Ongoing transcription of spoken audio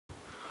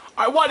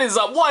Alright, what is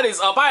up? What is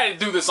up? I had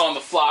to do this on the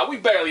fly. We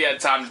barely had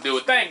time to do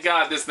it. Thank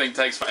God this thing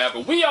takes forever.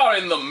 We are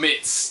in the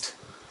midst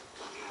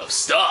of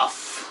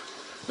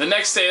stuff. The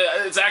next stage,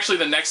 it's actually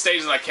the next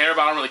stage that I care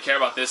about. I don't really care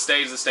about this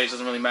stage. This stage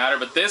doesn't really matter.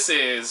 But this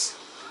is...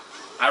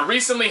 I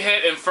recently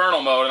hit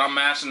Infernal mode, and I'm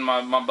mashing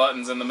my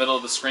buttons in the middle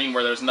of the screen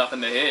where there's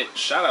nothing to hit.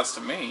 Shoutouts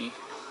to me.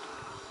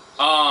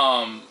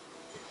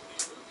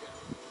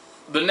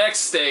 The next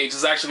stage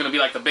is actually going to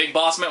be like the big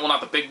boss man. Well, not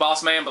the big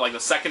boss man, but like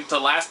the second to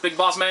last big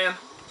boss man.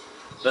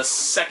 The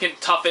second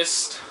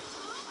toughest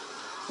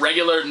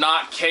regular,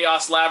 not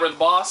Chaos Labyrinth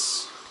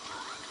boss.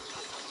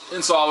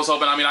 And so I was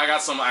hoping, I mean, I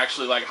got some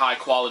actually like high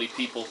quality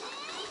people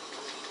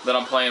that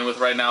I'm playing with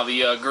right now.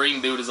 The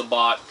green dude is a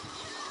bot.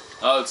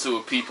 Oh, two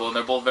are people, and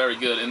they're both very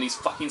good. And these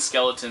fucking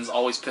skeletons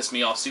always piss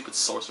me off, stupid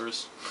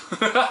sorcerers.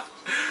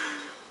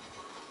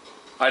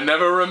 I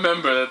never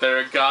remember that they're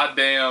a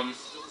goddamn...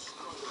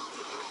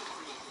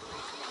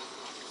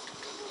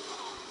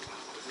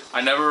 I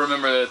never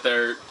remember that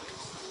they're,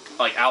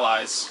 like,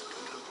 allies.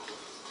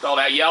 All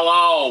that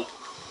yellow!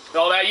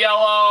 All that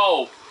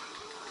yellow!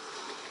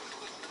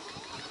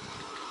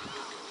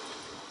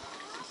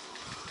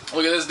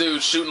 Look at this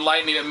dude shooting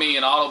lightning at me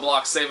and auto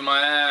block saving my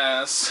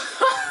ass.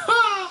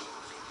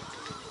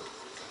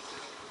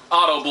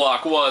 Auto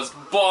block was,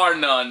 bar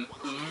none,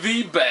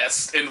 the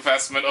best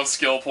investment of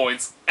skill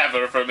points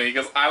ever for me,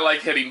 because I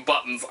like hitting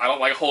buttons. I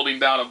don't like holding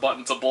down a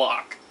button to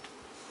block.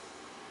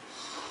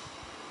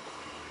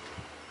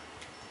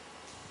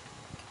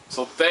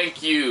 So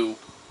thank you,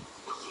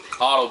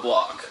 auto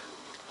block,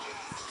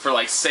 for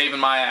like saving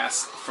my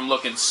ass from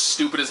looking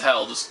stupid as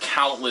hell just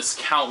countless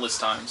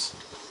times.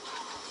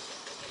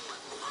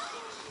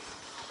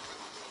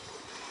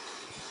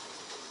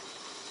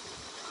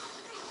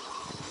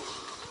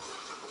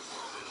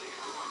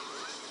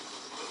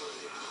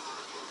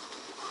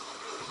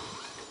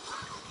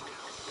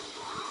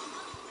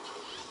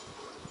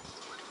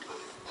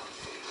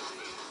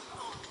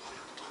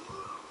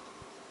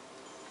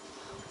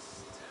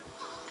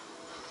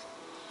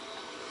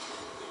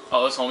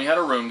 Oh, this homie had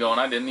a room going.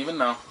 I didn't even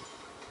know.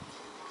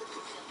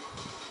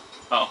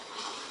 Oh.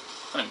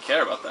 I didn't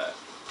care about that.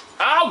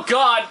 Oh,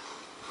 God!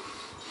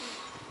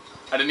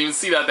 I didn't even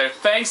see that there.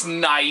 Thanks,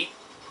 Knight.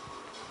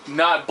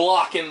 Not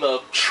blocking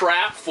the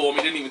trap for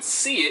me. Didn't even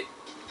see it.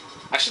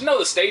 I should know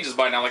the stages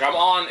by now. Like, I'm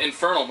on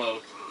Infernal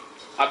mode.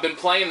 I've been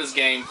playing this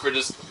game for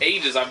just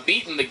ages. I've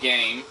beaten the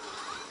game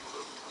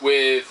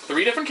with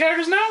 3 different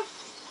characters now?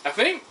 I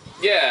think?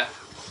 Yeah.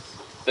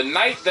 The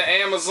Knight, the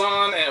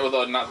Amazon, and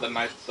well, not the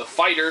Knight, the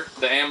Fighter,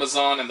 the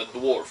Amazon, and the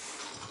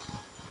Dwarf.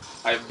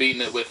 I've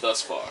beaten it with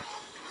thus far.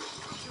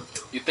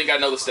 You'd think I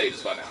know the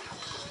stages by now.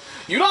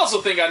 You'd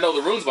also think I know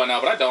the runes by now,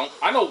 but I don't.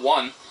 I know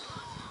one.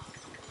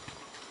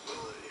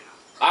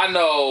 I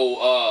know,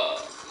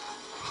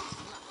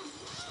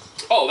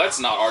 oh, that's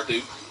not our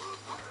dude.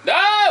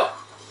 No!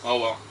 Oh,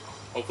 well.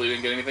 Hopefully you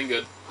didn't get anything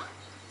good.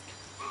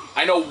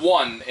 I know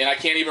one, and I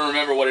can't even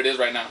remember what it is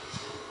right now.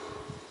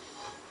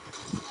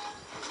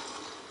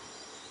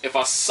 If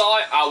I saw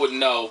it, I would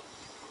know.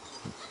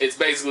 It's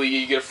basically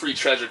you get a free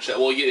treasure chest.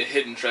 Well, you get a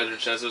hidden treasure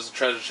chest. There's a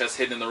treasure chest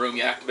hidden in the room.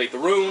 You activate the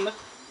rune.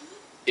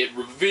 It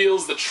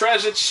reveals the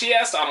treasure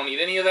chest. I don't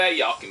need any of that.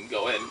 Y'all can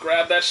go ahead and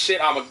grab that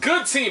shit. I'm a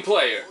good team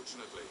player.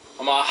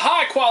 I'm a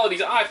high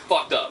quality. I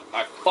fucked up.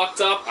 I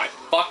fucked up. I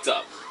fucked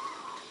up.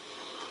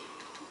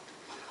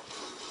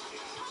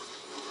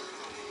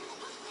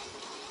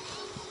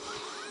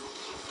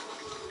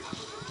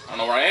 I don't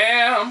know where I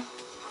am.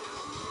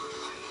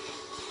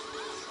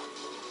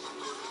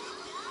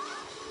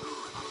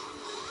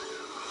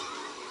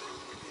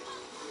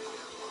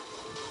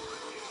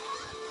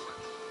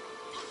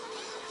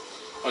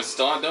 Oh, is it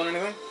still not doing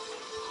anything?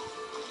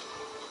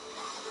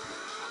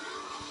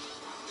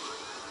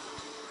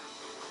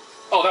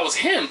 Oh, that was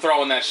him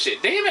throwing that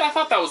shit. Damn it, I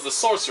thought that was the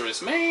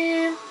sorceress,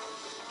 man.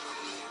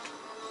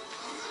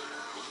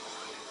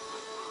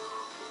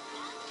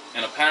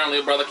 And apparently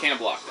a brother can't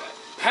block that.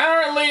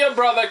 Apparently a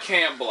brother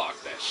can't block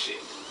that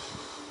shit.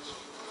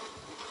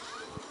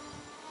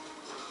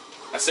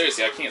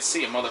 Seriously, I can't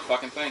see a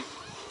motherfucking thing.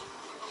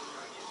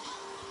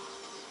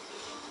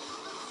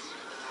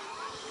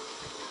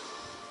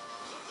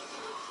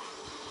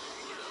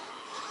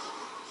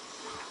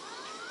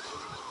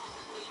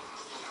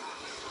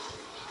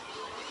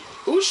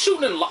 Who's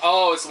shooting in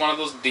oh, it's one of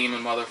those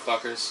demon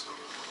motherfuckers.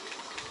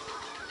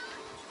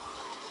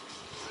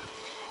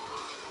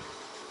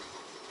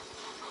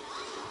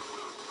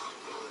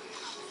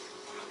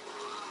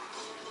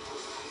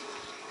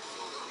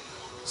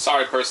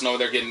 Sorry, person over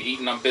there getting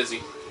eaten. I'm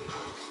busy.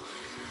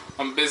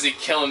 I'm busy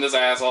killing this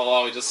asshole.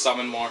 Oh, he just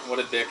summoned more. What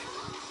a dick.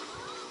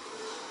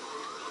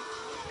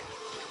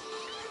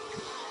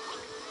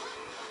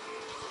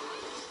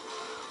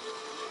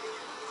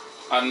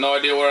 I have no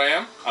idea where I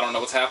am. I don't know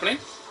what's happening.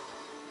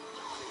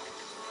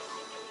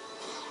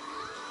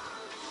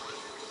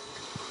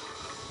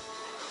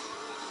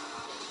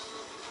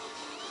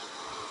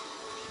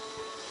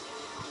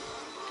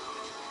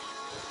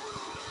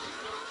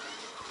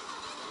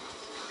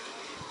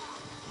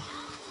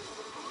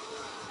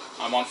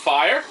 I'm on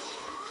fire.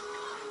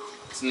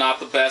 It's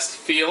not the best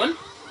feeling.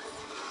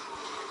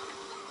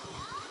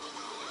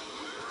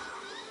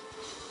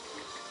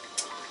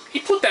 He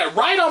put that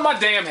right on my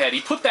damn head.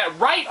 He put that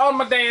right on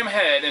my damn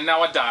head, and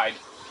now I died.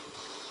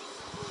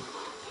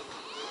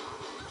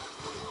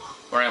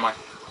 Where am I?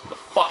 The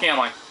fuck am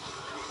I?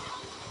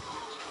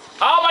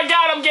 Oh my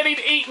god, I'm getting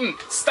eaten!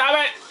 Stop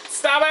it!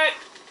 Stop it!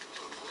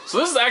 So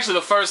this is actually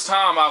the first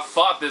time I've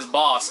fought this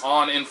boss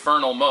on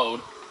Infernal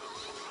mode.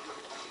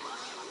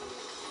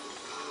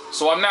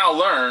 So I've now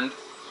learned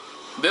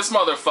this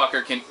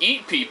motherfucker can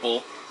eat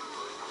people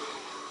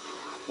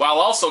while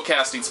also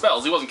casting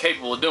spells. He wasn't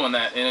capable of doing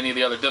that in any of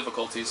the other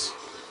difficulties.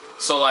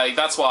 So like,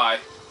 that's why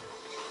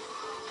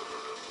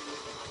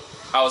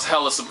I was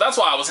hella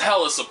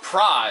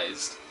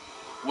surprised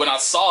when I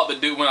saw the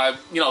dude, when I,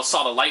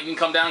 saw the lightning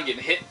come down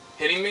getting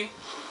hitting me.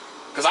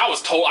 Because I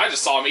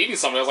just saw him eating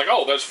something. I was like,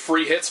 oh, there's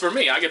free hits for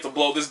me. I get to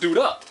blow this dude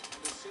up.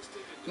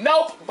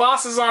 Nope,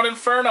 bosses on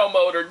Inferno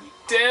mode are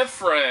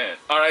different.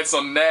 Alright,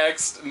 so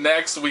next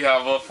we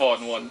have a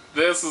fun one.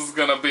 This is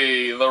gonna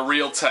be the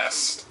real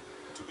test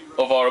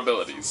of our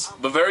abilities.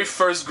 The very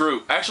first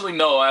group, actually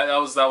no,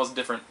 that was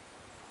different.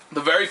 The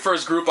very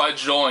first group I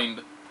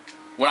joined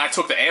when I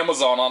took the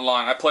Amazon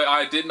online,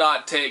 I did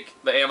not take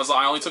the Amazon,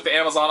 I only took the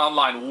Amazon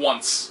online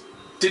once.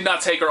 Did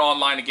not take her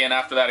online again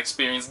after that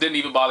experience. Didn't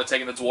even bother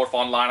taking the Dwarf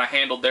online. I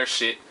handled their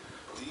shit,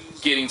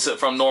 getting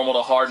from normal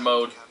to hard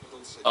mode,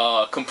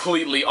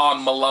 completely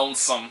on my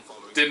lonesome.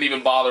 Didn't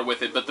even bother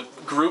with it. But the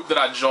group that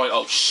I joined,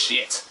 oh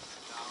shit.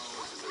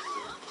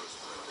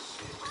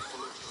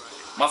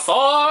 My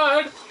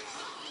sword!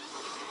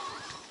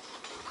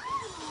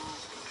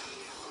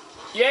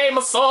 Yay,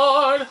 my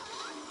sword!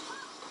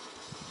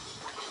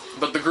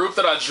 But the group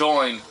that I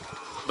joined,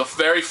 the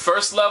very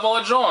first level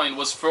I joined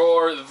was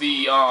for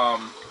the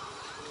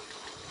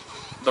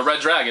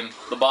Red Dragon,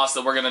 the boss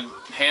that we're gonna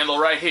handle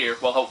right here.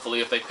 Well, hopefully,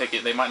 if they pick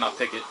it. They might not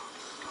pick it.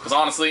 Because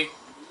honestly,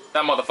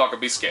 that motherfucker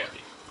be scary.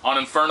 On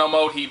Inferno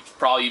mode, he's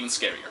probably even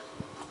scarier.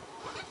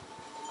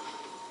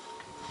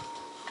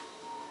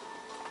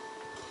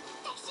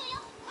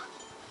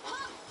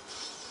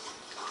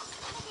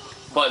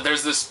 But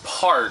there's this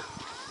part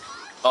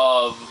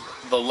of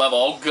the level,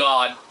 oh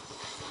god.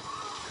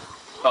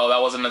 Oh,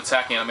 that wasn't an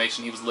attack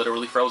animation, he was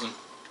literally frozen.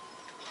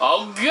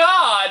 Oh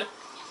god!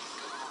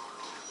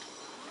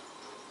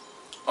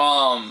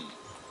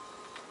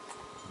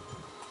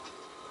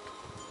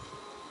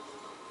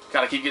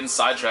 Gotta keep getting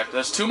sidetracked.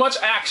 There's too much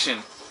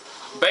action.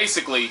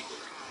 Basically,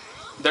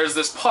 there's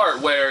this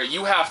part where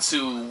you have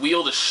to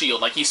wield a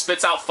shield. Like, he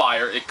spits out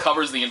fire, it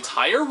covers the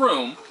entire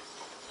room.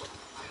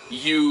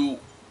 You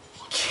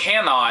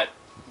cannot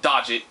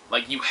dodge it.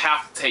 Like, you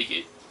have to take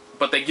it.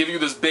 But they give you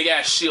this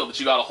big-ass shield that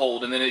you gotta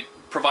hold, and then it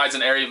provides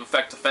an area of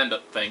effect defend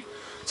thing.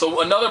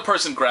 So another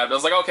person grabbed it. I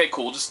was like, okay,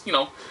 cool. Just,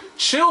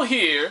 chill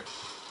here.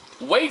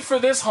 Wait for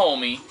this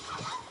homie.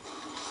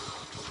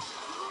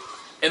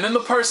 And then the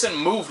person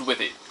moved with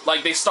it.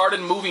 Like, they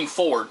started moving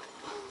forward.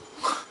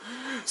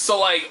 So,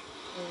 like,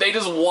 they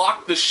just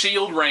walked the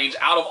shield range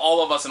out of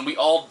all of us and we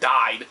all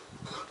died.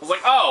 I was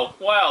like, oh,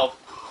 well.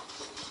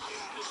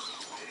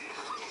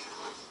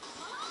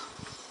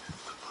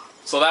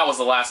 So that was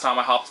the last time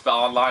I hopped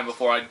online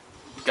before I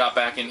got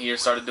back in here,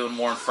 started doing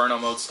more Inferno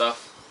mode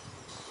stuff.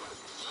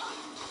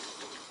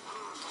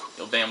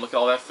 Yo, damn, look at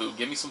all that food.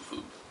 Give me some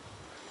food.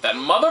 That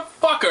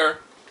motherfucker,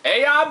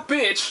 AI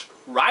bitch,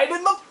 right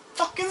in the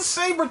fucking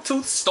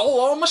saber-tooth, stole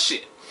all my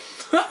shit.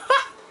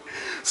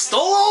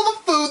 Stole all the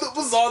food that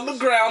was on the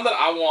ground that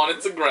I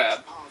wanted to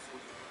grab.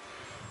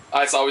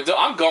 Alright, so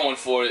I'm going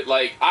for it.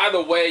 Like,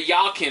 either way,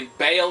 y'all can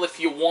bail if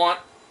you want.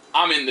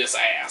 I'm in this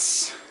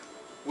ass.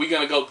 We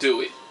gonna go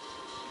do it.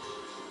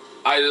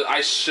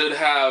 I should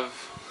have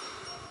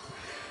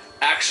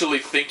actually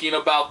thinking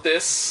about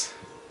this.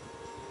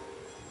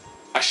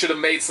 I should have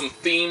made some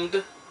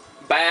themed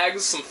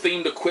bags, some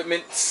themed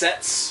equipment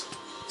sets.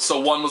 So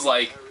one was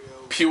like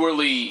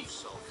purely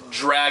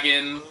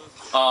dragon,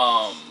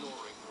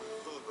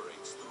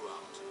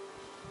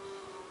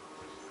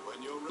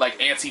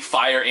 like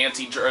anti-fire,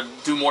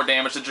 do more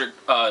damage to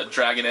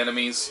dragon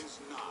enemies,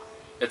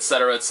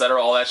 etc.,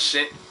 etc., all that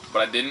shit.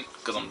 But I didn't,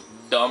 because I'm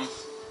dumb.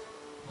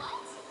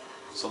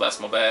 So that's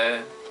my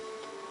bad.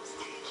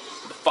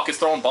 Who the fuck is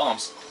throwing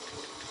bombs?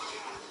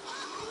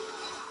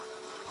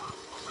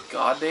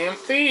 Goddamn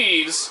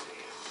thieves!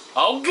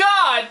 Oh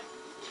god!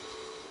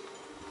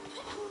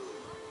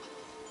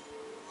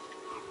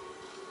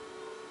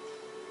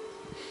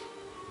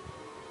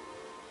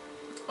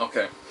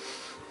 Okay.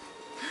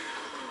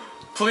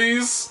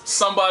 Please,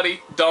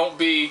 somebody, don't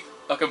be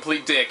a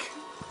complete dick.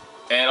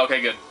 And,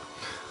 okay, good.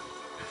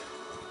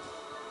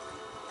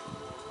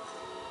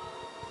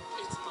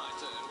 It's my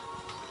turn.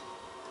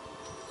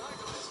 Hi,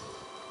 guys.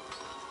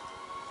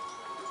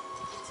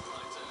 It's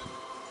my turn.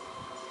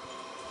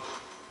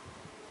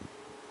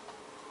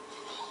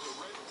 The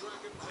red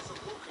dragon has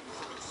awoken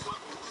from its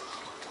slumber.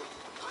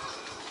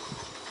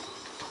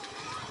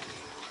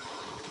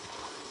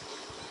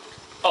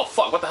 Oh,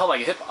 fuck, what the hell did I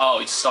get hit by? Oh,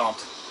 he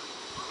stomped.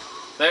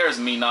 There's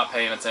me not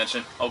paying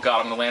attention. Oh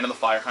god, I'm gonna land in the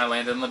fire. I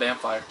landed in the damn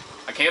fire.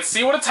 I can't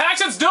see what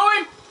attacks it's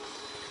doing!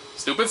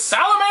 Stupid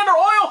salamander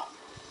oil!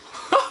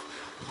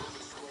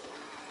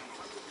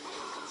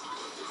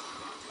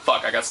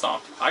 Fuck, I got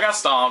stomped. I got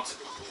stomped.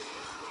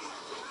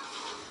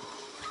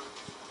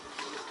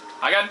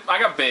 I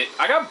got bit.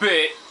 I got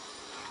bit.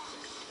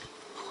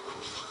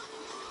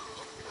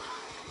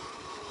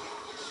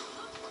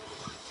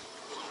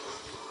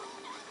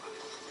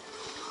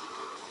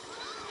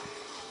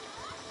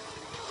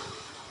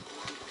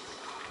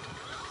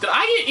 Did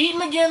I get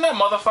eaten again? That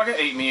motherfucker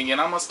ate me again.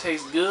 I must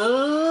taste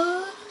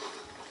good.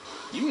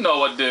 You know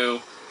what,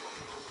 do.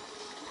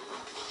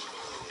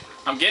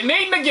 I'm getting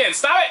eaten again.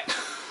 Stop it.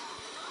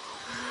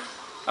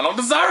 I don't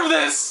deserve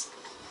this.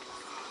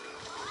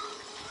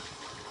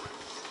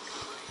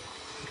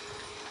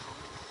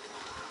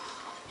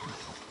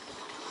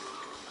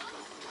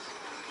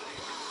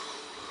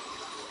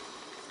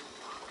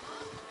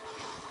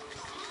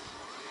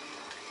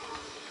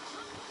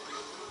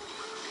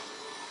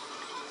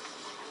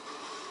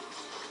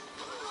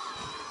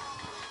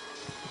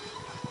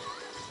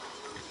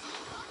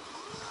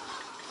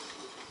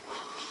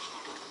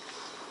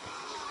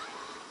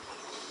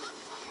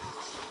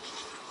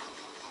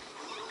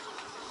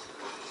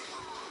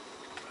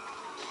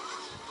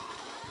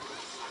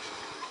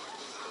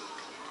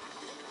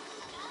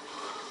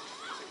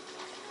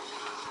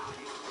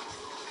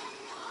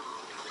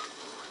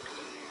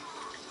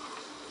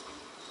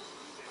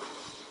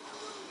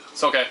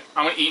 It's okay.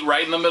 I'm gonna eat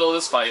right in the middle of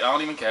this fight. I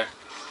don't even care.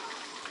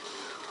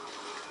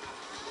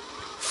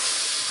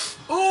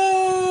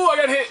 Ooh, I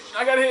got hit.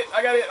 I got hit.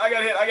 I got hit. I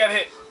got hit. I got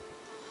hit.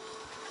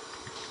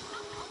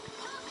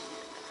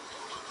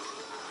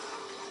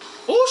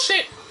 Oh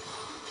shit.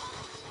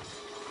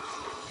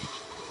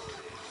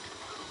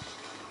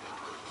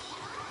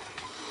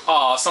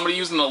 Aw, somebody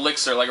used an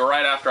elixir like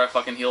right after I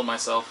fucking healed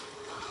myself.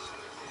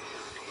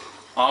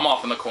 Oh, I'm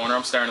off in the corner.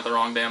 I'm staring at the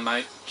wrong damn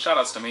knight.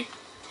 Shoutouts to me.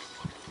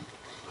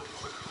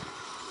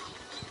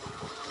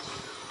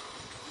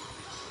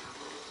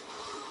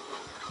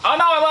 Oh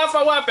no, I lost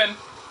my weapon!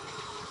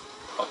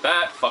 Fuck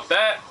that, fuck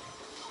that.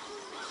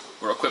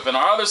 We're equipping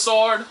our other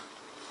sword.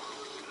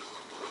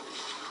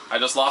 I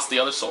just lost the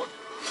other sword.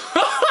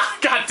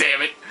 God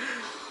damn it.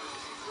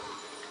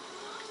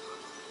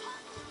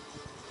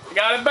 I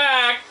got it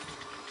back.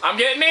 I'm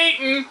getting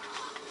eaten.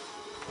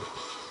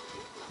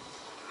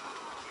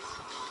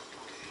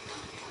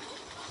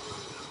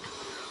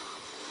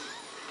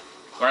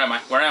 Where am I?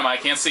 Where am I? I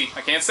can't see. I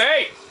can't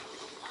see!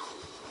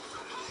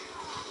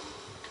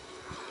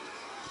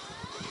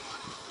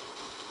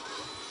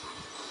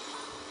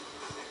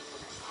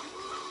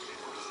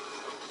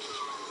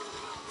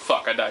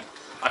 Fuck, I died.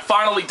 I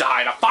finally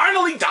died. I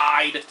finally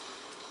died!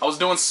 I was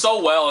doing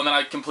so well, and then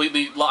I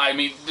completely... I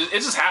mean, it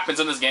just happens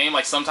in this game.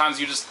 Like, sometimes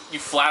you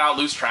flat out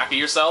lose track of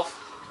yourself.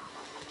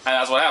 And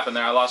that's what happened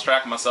there. I lost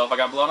track of myself. I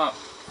got blown up.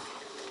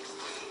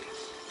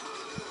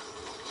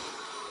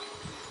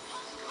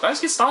 Did I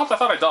just get stomped? I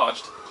thought I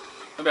dodged.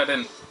 Maybe I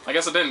didn't. I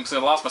guess I didn't, because I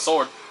lost my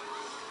sword.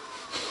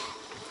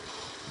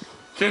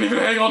 Can't even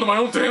hang on to my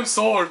own damn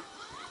sword.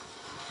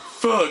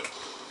 Fuck.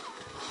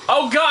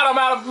 Oh god, I'm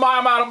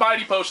out of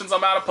mighty potions.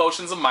 I'm out of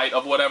potions of might,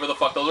 of whatever the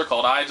fuck those are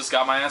called. I just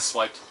got my ass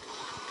swiped.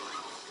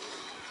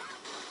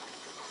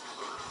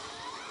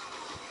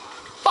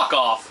 Fuck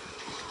off.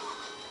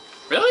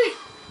 Really?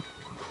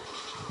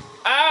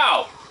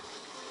 Ow!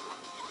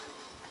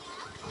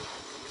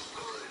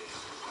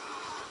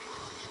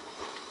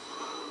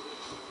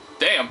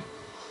 Damn.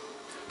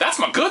 That's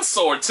my good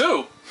sword,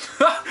 too.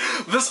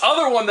 This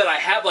other one that I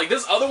have, like,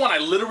 this other one I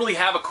literally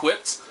have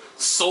equipped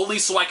solely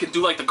so I can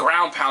do, like, the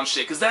ground pound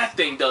shit, because that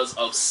thing does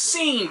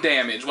obscene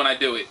damage when I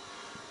do it.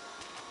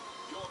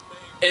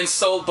 And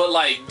so, but,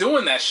 like,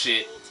 doing that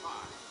shit,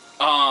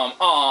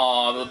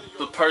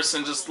 the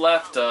person just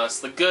left us.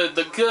 The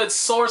good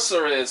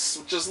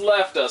sorceress just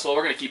left us. Well,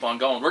 we're gonna keep on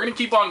going. We're gonna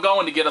keep on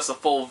going to get us a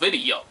full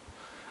video.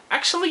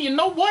 Actually, you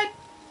know what?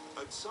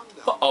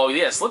 Oh,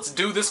 yes, let's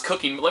do this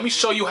cooking. Let me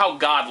show you how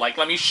godlike.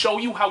 Let me show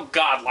you how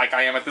godlike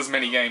I am at this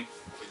minigame.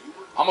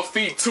 I'm gonna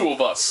feed two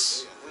of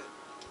us.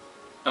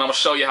 And I'm gonna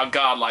show you how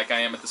godlike I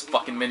am at this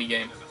fucking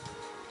minigame.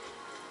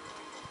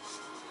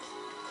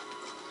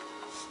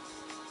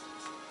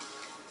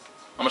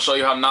 I'm gonna show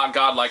you how not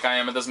godlike I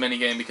am at this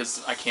minigame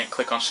because I can't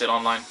click on shit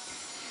online.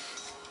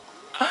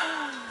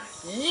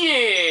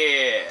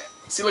 Yeah!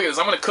 See, look at this.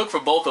 I'm gonna cook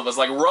for both of us.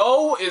 Like,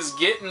 Ro is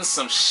getting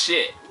some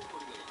shit.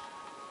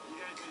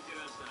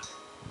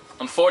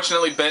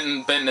 Unfortunately,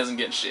 Benton isn't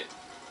getting shit.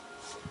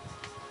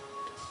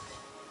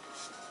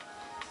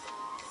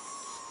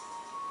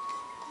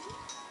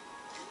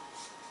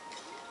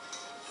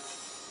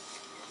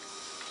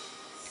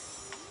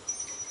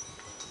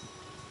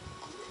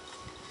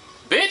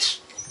 Bitch!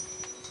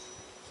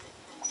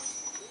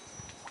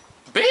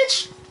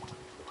 Bitch!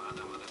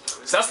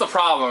 So that's the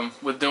problem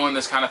with doing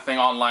this kind of thing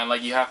online.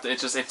 Like, you have to,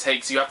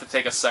 you have to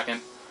take a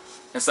second.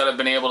 Instead of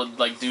being able to,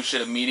 like, do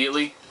shit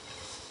immediately,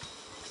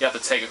 you have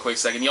to take a quick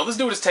second. Yo, this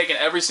dude is taking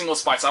every single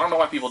spice. I don't know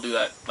why people do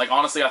that. Like,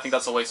 honestly, I think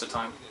that's a waste of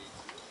time.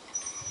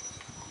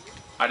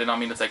 I did not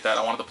mean to take that.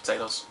 I wanted the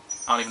potatoes.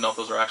 I don't even know if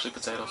those are actually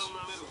potatoes.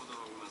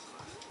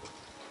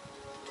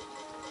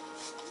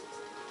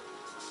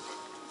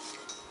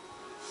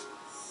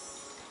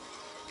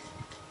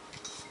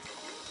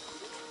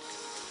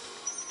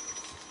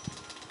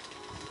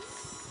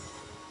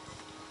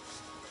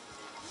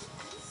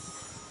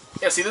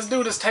 Yeah, see, this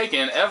dude is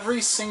taking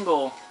every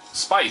single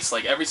spice,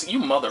 like you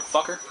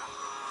motherfucker.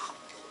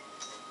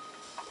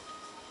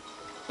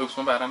 Oops,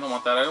 my bad. I didn't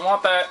want that. I didn't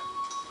want that.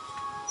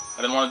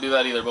 I didn't want to do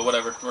that either, but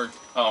whatever.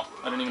 Oh,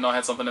 I didn't even know I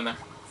had something in there.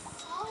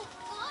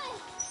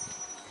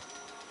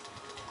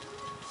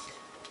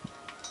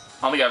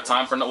 I don't think I have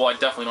time for well, I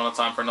definitely don't have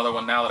time for another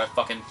one now that I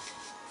fucking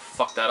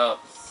fucked that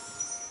up.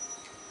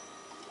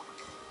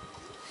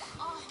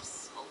 Oh, I'm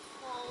so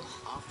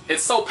full.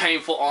 It's so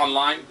painful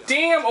online.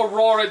 Damn,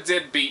 Aurora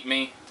did beat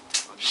me.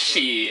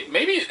 Shit.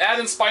 Maybe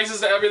adding spices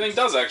to everything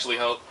does actually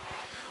help.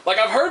 Like,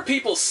 I've heard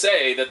people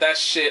say that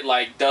shit,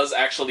 like, does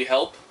actually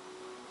help.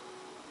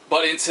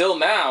 But until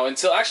now,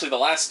 until actually the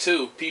last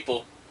two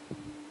people,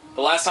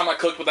 the last time I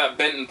cooked with that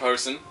Benton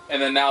person,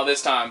 and then now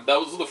this time, that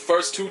was the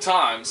first 2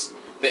 times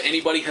that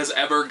anybody has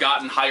ever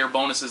gotten higher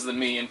bonuses than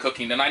me in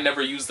cooking, and I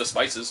never use the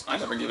spices. I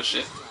never give a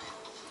shit.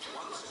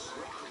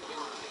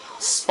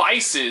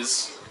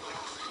 Spices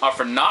are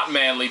for not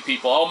manly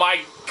people. Oh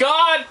my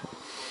god!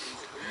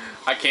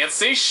 I can't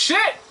see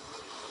shit!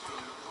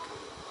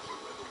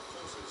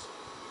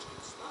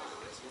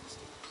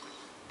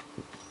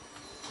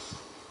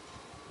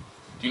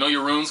 Do you know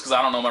your runes? Because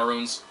I don't know my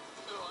runes.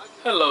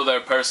 Hello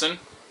there, person.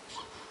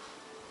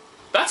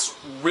 That's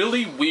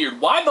really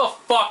weird. Why the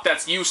fuck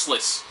that's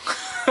useless?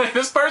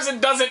 This person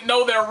doesn't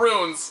know their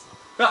runes.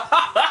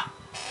 That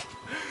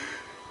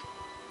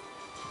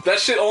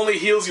shit only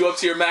heals you up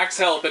to your max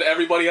health, and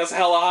everybody has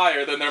hella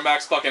higher than their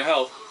max fucking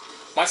health.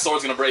 My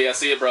sword's gonna break. Yeah,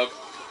 see, it broke.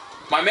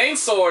 My main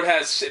sword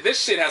has...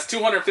 This shit has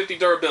 250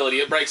 durability.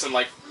 It breaks in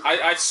like...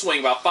 I swing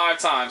about 5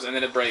 times, and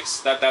then it breaks.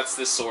 That's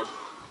this sword.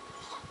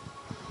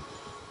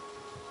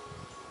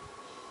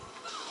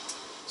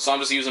 So I'm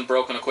just using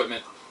broken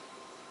equipment.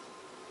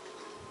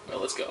 Well,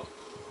 let's go.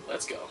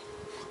 Let's go.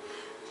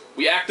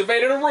 We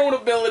activated a rune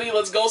ability.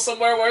 Let's go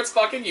somewhere where it's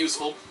fucking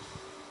useful.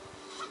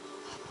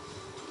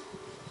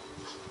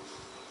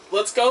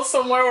 Let's go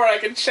somewhere where I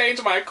can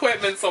change my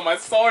equipment so my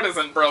sword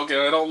isn't broken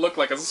and I don't look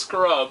like a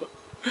scrub.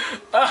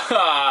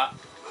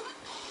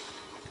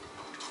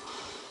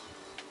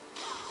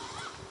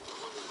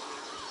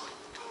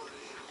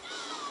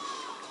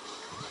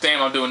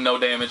 Damn, I'm doing no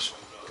damage.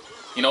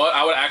 You know what?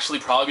 I would actually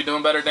probably be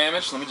doing better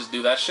damage. Let me just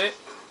do that shit.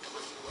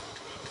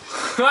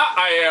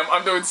 I am.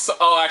 I'm doing so...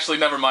 Oh, actually,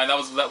 never mind.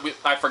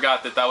 I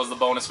forgot that was the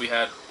bonus we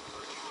had.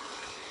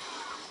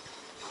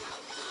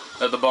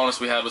 The bonus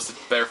we had was the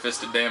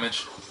bare-fisted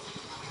damage.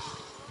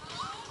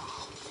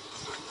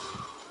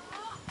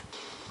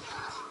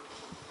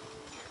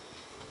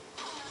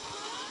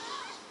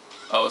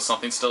 Oh, is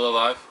something still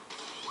alive?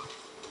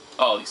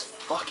 Oh, these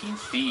fucking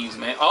thieves,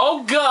 man.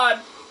 Oh, God!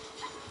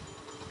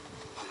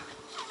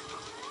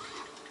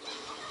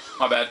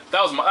 My bad.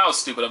 That was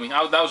stupid of me.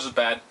 That was just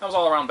bad. That was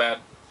all around bad.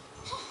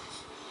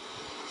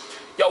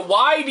 Yo,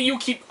 why do you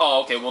keep...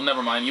 Oh, okay, well,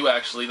 never mind. You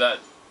actually, I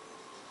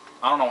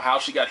don't know how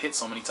she got hit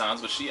so many times,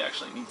 but she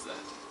actually needs that.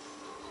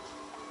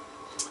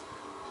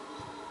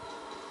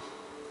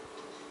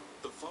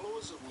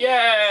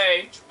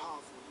 Yay!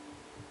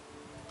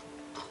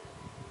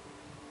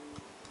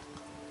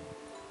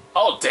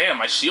 Oh, damn,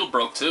 my shield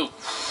broke, too.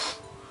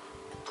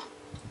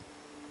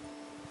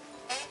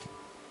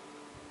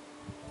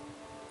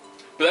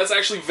 But that's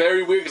actually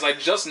very weird, because I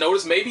just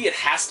noticed maybe it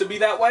has to be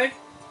that way.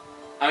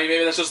 I mean,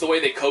 maybe that's just the way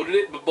they coded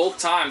it, but both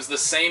times the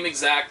same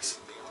exact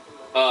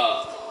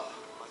level,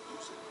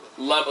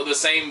 the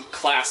same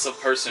class of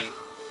person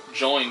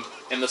joined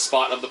in the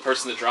spot of the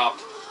person that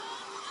dropped.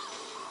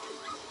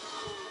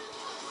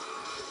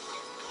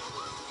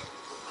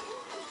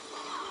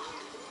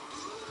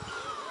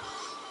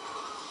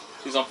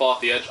 Please don't fall off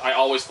the edge. I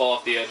always fall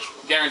off the edge.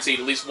 Guaranteed.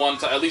 At least one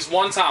time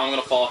I'm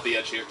gonna fall off the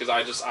edge here,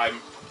 because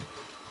I'm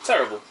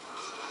terrible.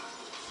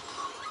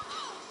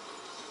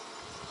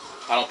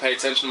 I don't pay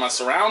attention to my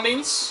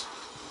surroundings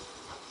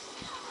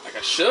like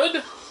I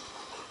should.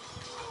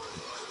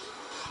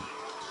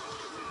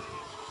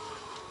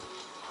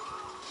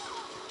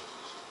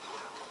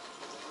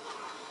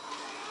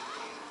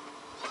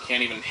 I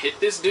can't even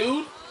hit this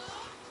dude.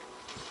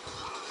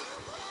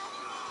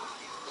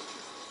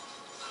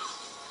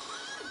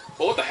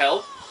 Well, what the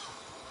hell?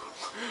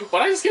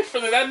 What I just get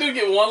from that dude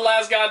get one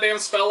last goddamn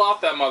spell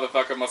off? That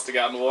motherfucker must have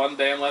gotten one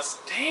damn less.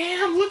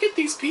 Damn, look at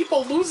these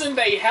people losing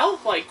their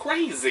health like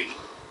crazy.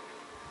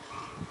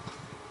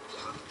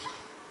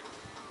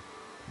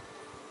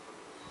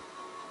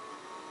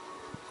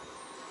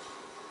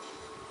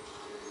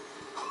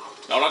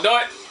 No, don't do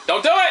it!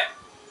 Don't do it!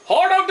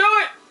 Whore, don't do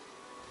it!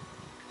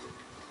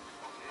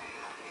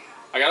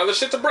 I got other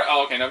shit to break.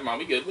 Oh, okay, never mind.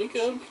 We good. We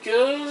good. We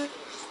good.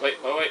 Wait.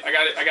 I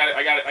got it.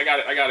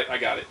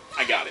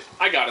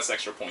 I got us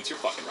extra points. You're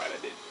fucking right,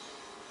 I did.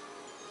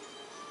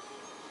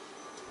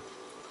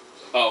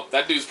 Oh,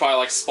 that dude's probably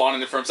like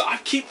spawning it for himself.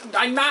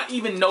 I'm not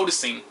even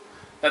noticing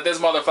that this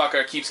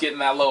motherfucker keeps getting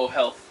that low of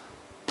health.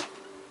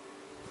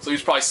 So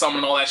he's probably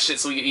summoning all that shit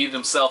so he can eat it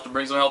himself to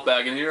bring some health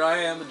back. And here I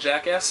am, the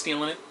jackass,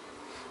 stealing it.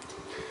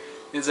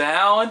 It's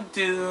how I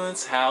do,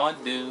 it's how I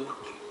do.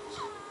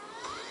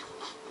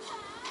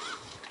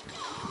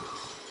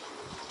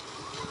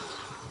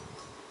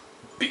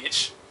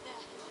 Bitch.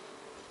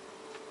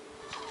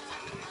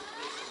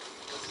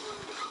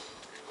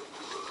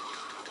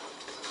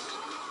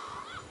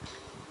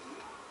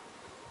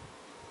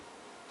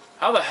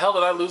 How the hell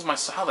did I lose my...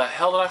 How the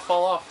hell did I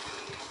fall off?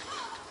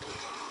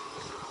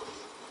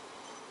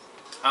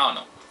 I don't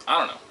know. I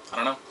don't know. I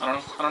don't know. I don't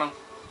know. I don't know.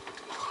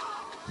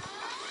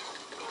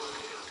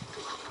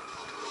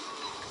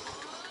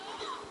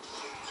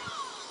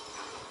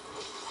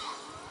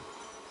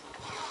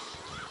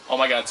 Oh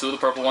my god, 2 of the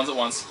purple ones at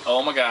once.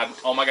 Oh my god.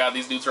 Oh my god,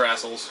 these dudes are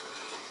assholes.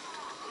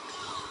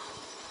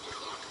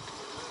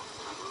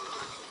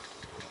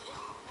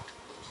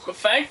 But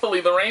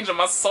thankfully, the range of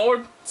my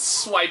sword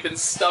swiping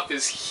stuff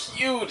is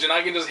huge, and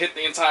I can just hit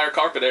the entire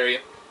carpet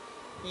area.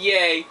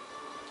 Yay.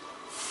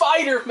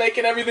 Fighter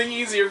making everything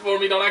easier for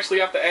me, don't actually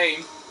have to aim.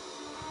 It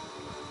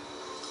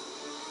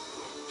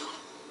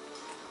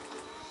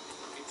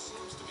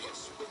seems to be a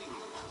spinning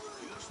wheel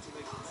used to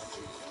make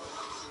magic.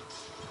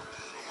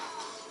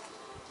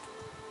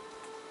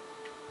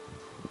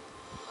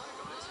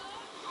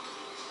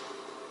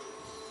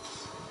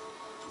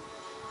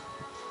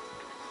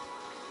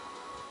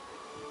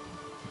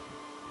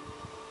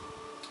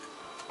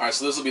 Alright,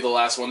 so this will be the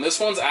last one. This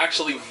one's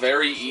actually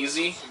very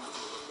easy,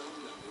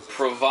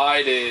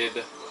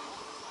 provided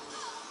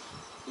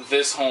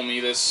this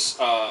homie, this,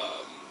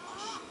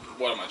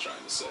 what am I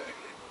trying to say?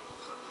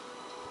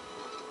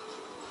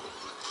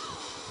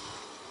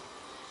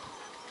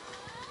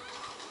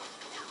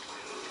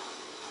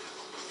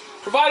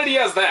 Provided he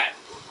has that.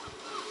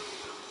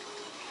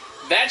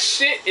 That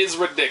shit is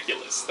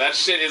ridiculous. That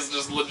shit is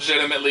just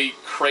legitimately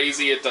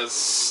crazy. It does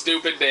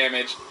stupid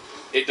damage.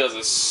 It does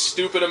a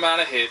stupid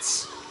amount of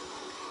hits.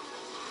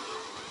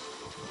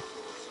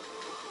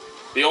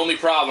 The only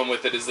problem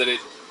with it is that it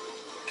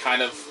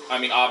kind of, I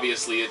mean,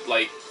 obviously, it,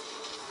 like...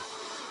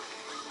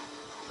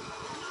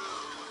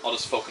 I'll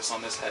just focus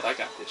on this head. I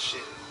got this shit.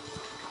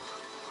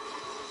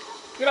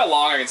 Look at how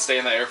long I can stay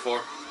in the air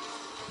for.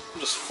 I'm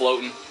just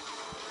floating.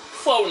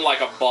 Floating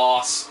like a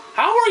boss.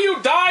 How are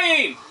you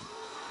dying?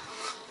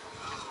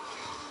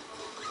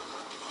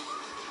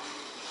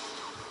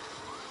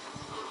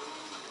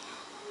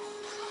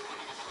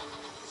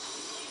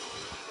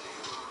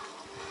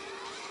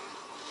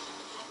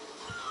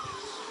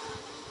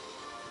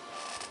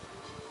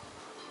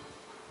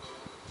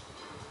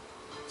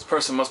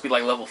 Person must be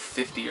like level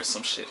 50 or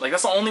some shit. Like,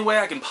 that's the only way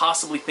I can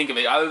possibly think of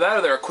it. Either that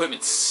or their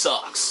equipment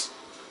sucks.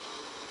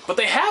 But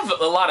they have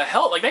a lot of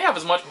health. Like, they have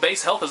as much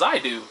base health as I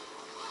do.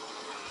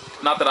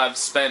 Not that I've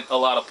spent a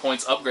lot of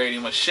points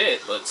upgrading my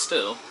shit, but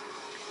still.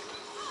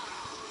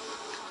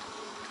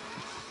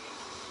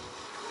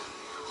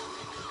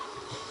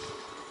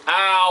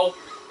 Ow.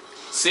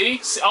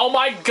 See? Oh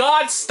my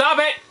god, stop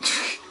it!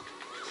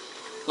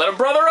 Let a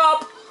brother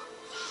up!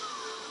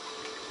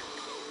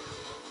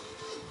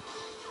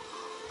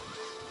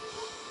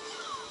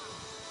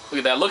 Look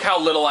at that. Look how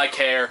little I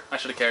care. I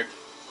should have cared.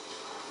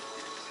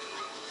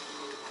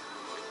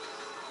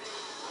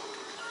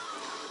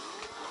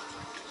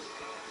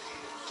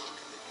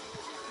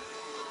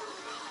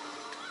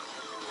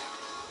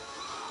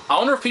 I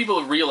wonder if people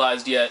have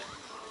realized yet.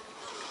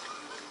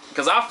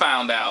 Because I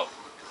found out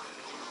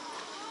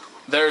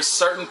there's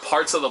certain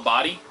parts of the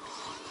body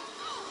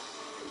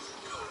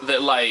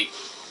that, like...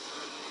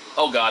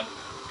 Oh, God.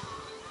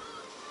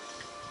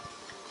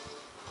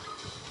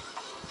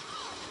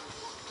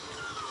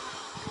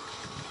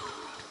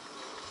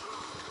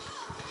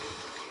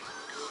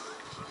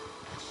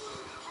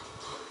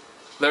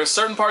 There are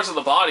certain parts of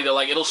the body that,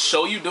 like, it'll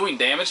show you doing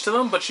damage to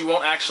them, but you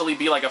won't actually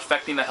be, like,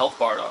 affecting the health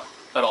bar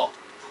at all.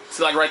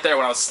 See, like, right there,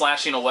 when I was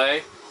slashing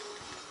away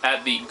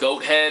at the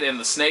goat head and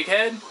the snake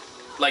head,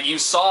 like, you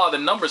saw the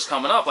numbers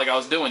coming up, like, I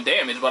was doing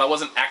damage, but I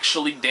wasn't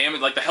actually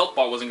damaged, like, the health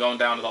bar wasn't going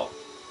down at all.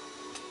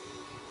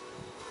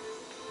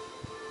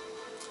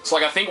 So,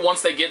 like, I think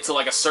once they get to,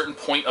 like, a certain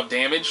point of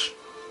damage,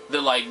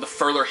 that, like, the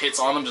further hits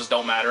on them just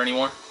don't matter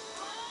anymore.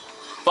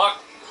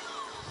 Fuck.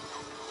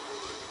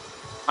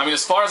 I mean,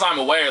 as far as I'm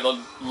aware, the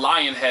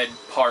lion head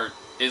part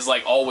is,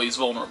 like, always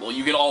vulnerable.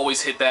 You can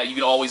always hit that. You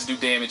can always do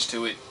damage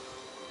to it.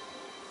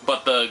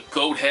 But the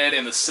goat head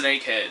and the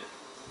snake head...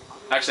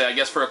 Actually, I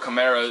guess for a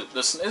Chimera...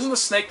 Isn't the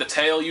snake the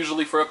tail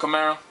usually for a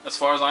Chimera, as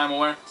far as I am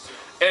aware?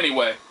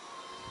 Anyway.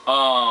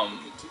 What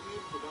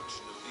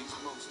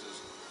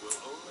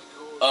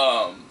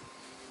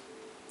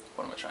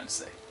am I trying to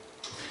say?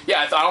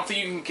 Yeah, I don't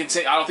think you can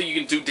continue... I don't think you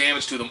can do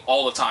damage to them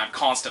all the time,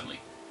 constantly.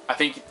 I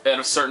think at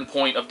a certain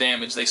point of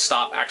damage, they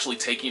stop actually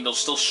taking... They'll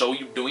still show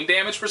you doing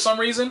damage for some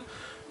reason,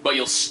 but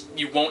you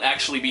won't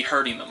actually be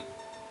hurting them.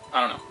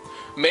 I don't know.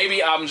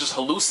 Maybe I'm just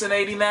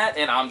hallucinating that,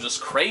 and I'm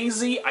just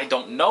crazy. I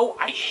don't know.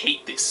 I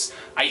hate this.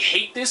 I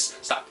hate this.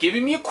 Stop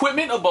giving me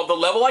equipment above the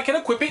level I can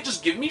equip it.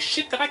 Just give me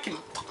shit that I can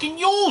fucking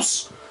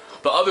use.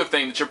 The other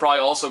thing that you're probably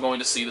also going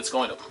to see that's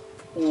going to,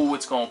 ooh,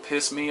 it's going to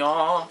piss me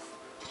off.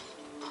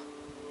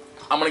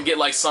 I'm going to get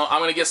like some, I'm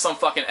going to get some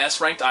fucking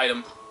S-ranked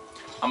item.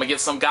 I'm going to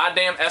get some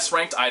goddamn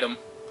S-ranked item.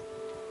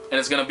 And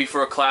it's going to be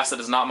for a class that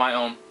is not my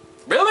own.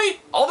 Really?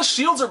 All the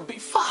shields are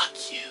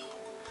fuck you.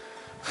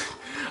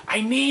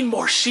 I need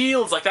more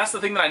shields. Like, that's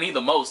the thing that I need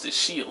the most is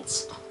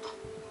shields.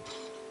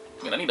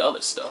 I mean, I need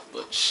other stuff,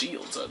 but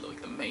shields are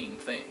like the main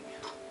thing.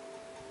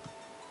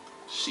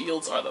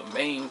 Shields are the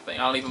main thing.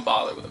 I don't even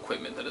bother with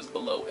equipment that is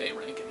below A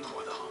rank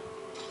anymore, though.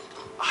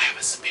 I have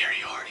a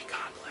superiority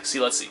complex. See,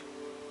 let's see.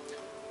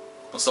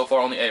 Well, so far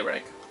only A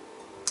rank.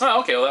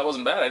 Oh, okay, well that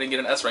wasn't bad. I didn't get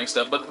an S rank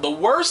stuff. But the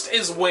worst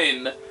is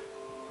when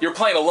you're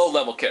playing a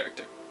low-level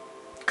character.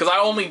 Because I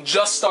only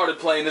just started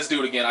playing this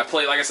dude again. I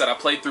played, like I said, I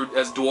played through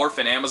as Dwarf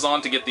and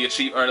Amazon to get the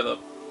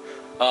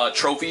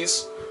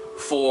trophies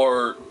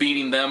for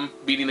beating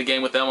the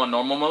game with them on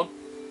normal mode.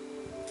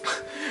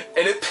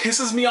 And it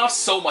pisses me off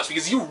so much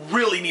because you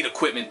really need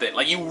equipment then.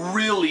 Like, you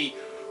really,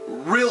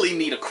 really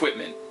need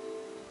equipment.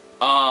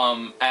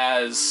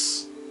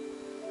 As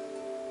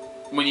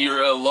when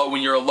you're a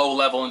low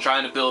level and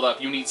trying to build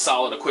up, you need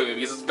solid equipment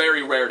because it's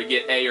very rare to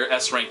get A or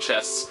S rank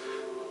chests.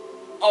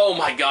 Oh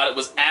my god, it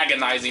was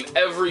agonizing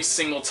every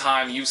single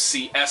time you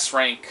see S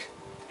rank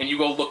and you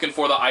go looking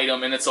for the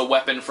item and it's a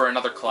weapon for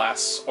another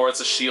class, or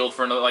it's a shield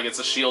for another, like it's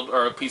a shield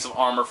or a piece of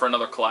armor for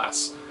another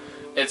class.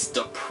 It's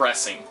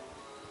depressing.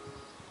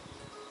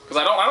 Because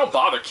I don't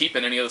bother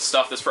keeping any of the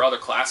stuff that's for other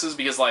classes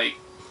because, like,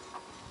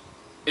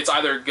 it's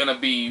either gonna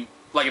be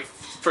like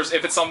if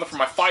it's something for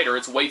my fighter,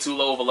 it's way too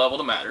low of a level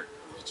to matter.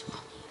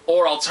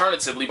 Or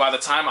alternatively, by the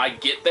time I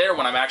get there,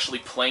 when I'm actually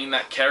playing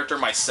that character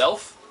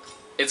myself,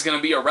 it's going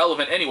to be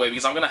irrelevant anyway,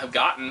 because I'm going to have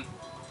gotten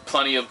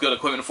plenty of good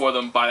equipment for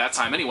them by that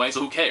time anyway, so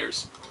who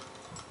cares?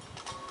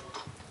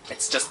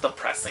 It's just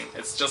depressing.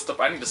 It's just,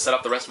 I need to set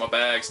up the rest of my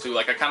bags too.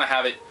 Like, I kind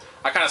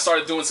of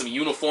started doing some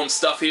uniform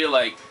stuff here,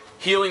 like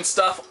healing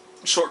stuff,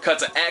 shortcut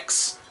to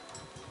X,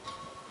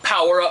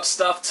 power up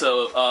stuff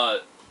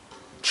to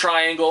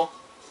triangle,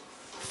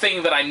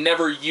 thing that I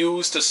never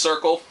used to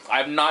circle. I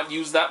have not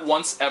used that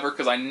once ever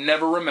because I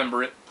never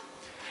remember it.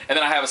 And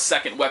then I have a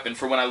second weapon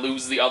for when I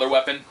lose the other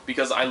weapon,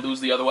 because I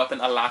lose the other weapon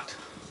a lot.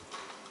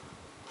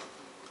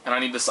 And I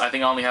need this, I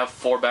think I only have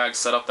 4 bags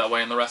set up that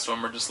way, and the rest of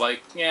them are just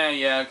like,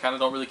 yeah, kind of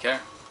don't really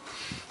care.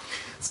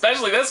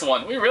 Especially this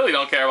one. We really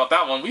don't care about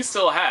that one. We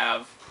still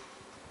have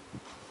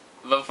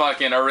the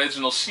fucking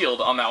original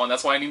shield on that one.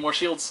 That's why I need more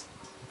shields.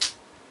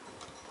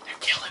 They're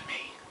killing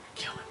me.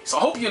 They're killing me. So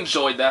I hope you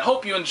enjoyed that.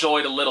 Hope you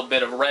enjoyed a little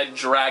bit of Red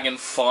Dragon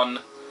fun.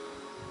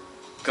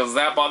 Because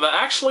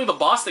actually the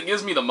boss that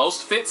gives me the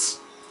most fits,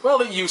 well,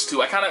 it used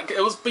to.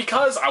 It was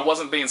because I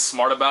wasn't being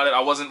smart about it. I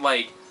wasn't,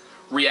 like,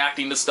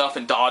 reacting to stuff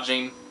and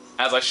dodging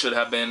as I should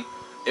have been.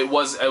 It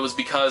was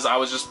because I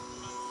was just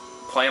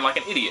playing like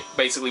an idiot,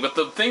 basically. But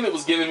the thing that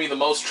was giving me the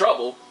most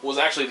trouble was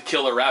actually the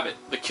killer rabbit.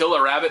 The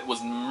killer rabbit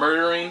was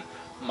murdering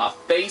my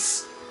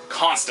face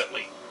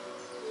constantly.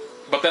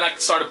 But then I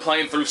started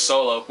playing through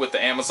solo with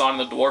the Amazon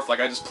and the Dwarf. Like,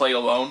 I just played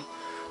alone,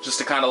 just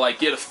to kind of, like,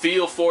 get a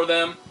feel for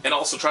them, and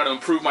also try to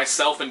improve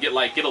myself and get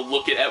a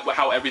look at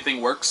how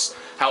everything works,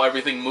 how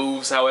everything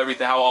moves, how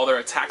all their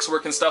attacks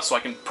work and stuff, so I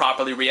can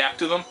properly react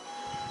to them.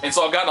 And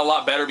so I've gotten a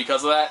lot better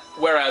because of that.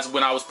 Whereas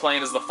when I was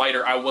playing as the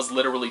fighter, I was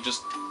literally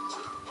just,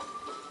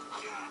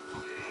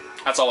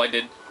 that's all I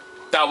did.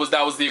 That was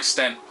the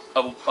extent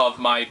of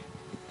my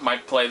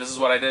play. This is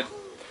what I did.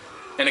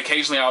 And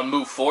occasionally I would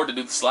move forward to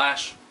do the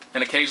slash,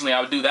 and occasionally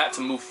I would do that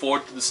to move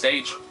forward to the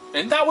stage.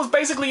 And that was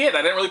basically it.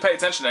 I didn't really pay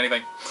attention to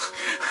anything.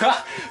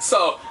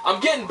 So, I'm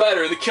getting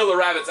better. The killer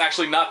rabbit's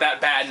actually not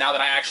that bad now that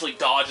I actually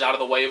dodged out of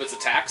the way of its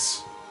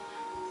attacks.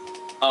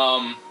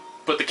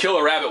 But the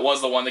killer rabbit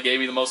was the one that gave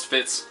me the most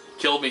fits.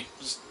 Killed me.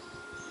 Just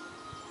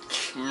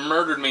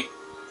murdered me.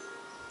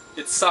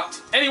 It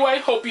sucked. Anyway,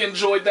 hope you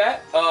enjoyed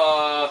that.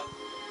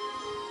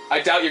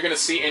 I doubt you're going to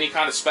see any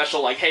kind of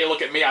special, like, hey,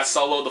 look at me, I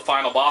soloed the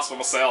final boss by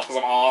myself because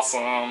I'm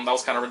awesome. That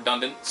was kind of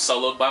redundant.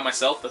 Soloed by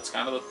myself. That's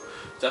kind of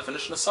the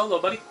definition of solo,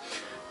 buddy.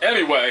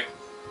 Anyway,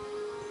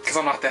 because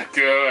I'm not that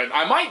good.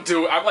 I might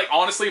do it. I'm like,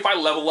 honestly, if I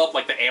level up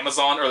like the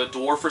Amazon or the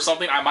Dwarf or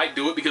something, I might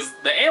do it because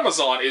the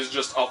Amazon is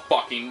just a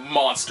fucking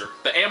monster.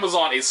 The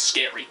Amazon is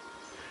scary.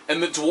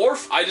 And the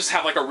Dwarf, I just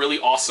have like a really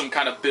awesome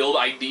kind of build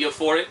idea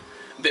for it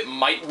that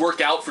might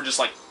work out for just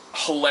like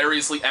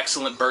hilariously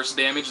excellent burst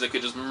damage that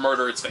could just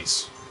murder its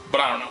face. But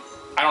I don't know.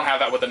 I don't have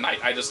that with the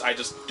Knight. I just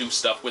do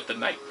stuff with the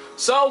Knight.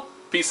 So,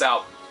 peace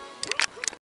out.